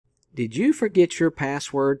Did you forget your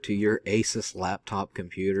password to your Asus laptop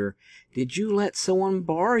computer? Did you let someone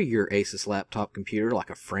borrow your Asus laptop computer, like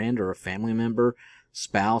a friend or a family member,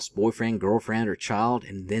 spouse, boyfriend, girlfriend, or child,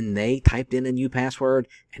 and then they typed in a new password,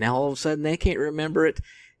 and now all of a sudden they can't remember it,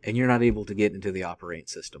 and you're not able to get into the operating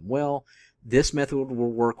system? Well, this method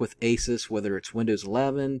will work with Asus, whether it's Windows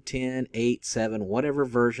 11, 10, 8, 7, whatever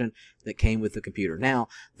version that came with the computer. Now,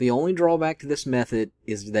 the only drawback to this method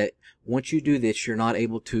is that once you do this, you're not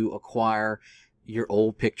able to acquire your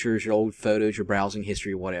old pictures, your old photos, your browsing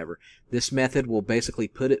history, whatever. This method will basically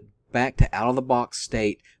put it back to out-of-the-box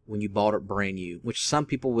state when you bought it brand new, which some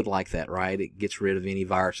people would like that, right? It gets rid of any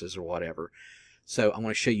viruses or whatever. So I'm going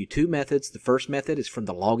to show you two methods. The first method is from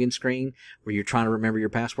the login screen where you're trying to remember your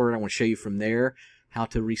password. I want to show you from there how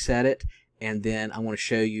to reset it, and then I want to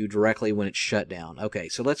show you directly when it's shut down. Okay,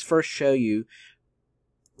 so let's first show you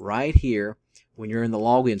right here when you're in the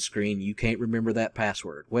login screen, you can't remember that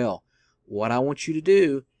password. Well, what I want you to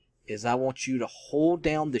do is I want you to hold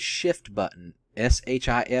down the shift button,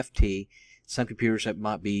 S-H-I-F-T. Some computers that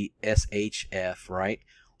might be S-H-F, right?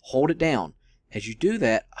 Hold it down. As you do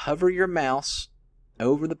that, hover your mouse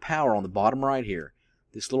over the power on the bottom right here,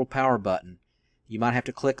 this little power button. You might have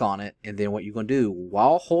to click on it, and then what you're going to do,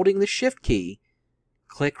 while holding the shift key,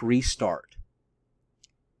 click restart.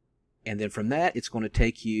 And then from that, it's going to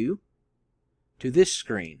take you to this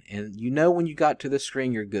screen. And you know when you got to this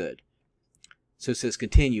screen, you're good. So it says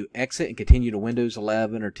continue, exit, and continue to Windows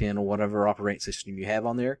 11 or 10 or whatever operating system you have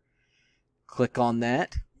on there. Click on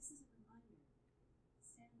that.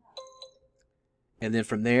 And then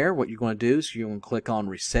from there, what you're going to do is you're going to click on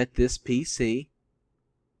Reset This PC.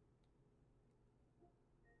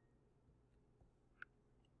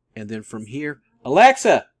 And then from here,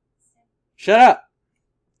 Alexa, shut up.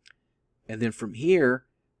 And then from here,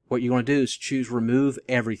 what you're going to do is choose Remove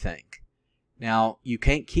Everything. Now, you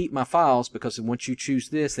can't keep my files because once you choose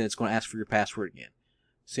this, then it's going to ask for your password again.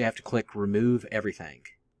 So you have to click Remove Everything.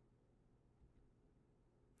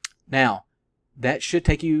 Now, that should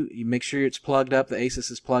take you make sure it's plugged up, the Asus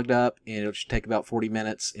is plugged up, and it should take about 40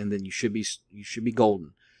 minutes, and then you should be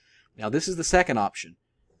golden. Now, this is the second option.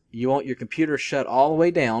 You want your computer shut all the way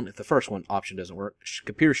down. If the first one option doesn't work,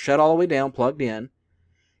 computer shut all the way down, plugged in,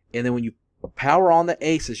 and then when you power on the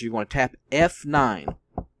Asus, you're going to tap F9.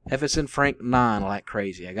 F as in Frank 9 like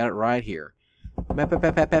crazy. I got it right here. Pap, pap,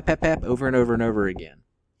 pap, pap, pap, pap, over and over and over again.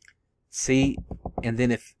 See, and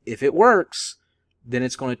then if it works, then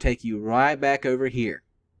it's going to take you right back over here.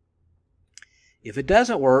 If it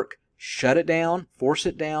doesn't work, shut it down, force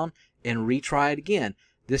it down, and retry it again.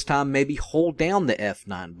 This time maybe hold down the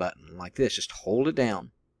F9 button like this. Just hold it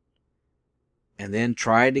down. And then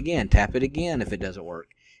try it again. Tap it again if it doesn't work.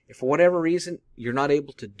 If for whatever reason you're not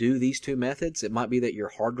able to do these two methods, it might be that your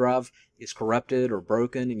hard drive is corrupted or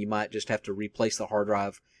broken, and you might just have to replace the hard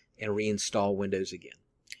drive and reinstall Windows again.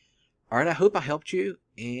 Alright, I hope I helped you,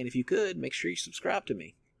 and if you could, make sure you subscribe to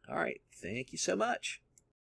me. Alright, thank you so much.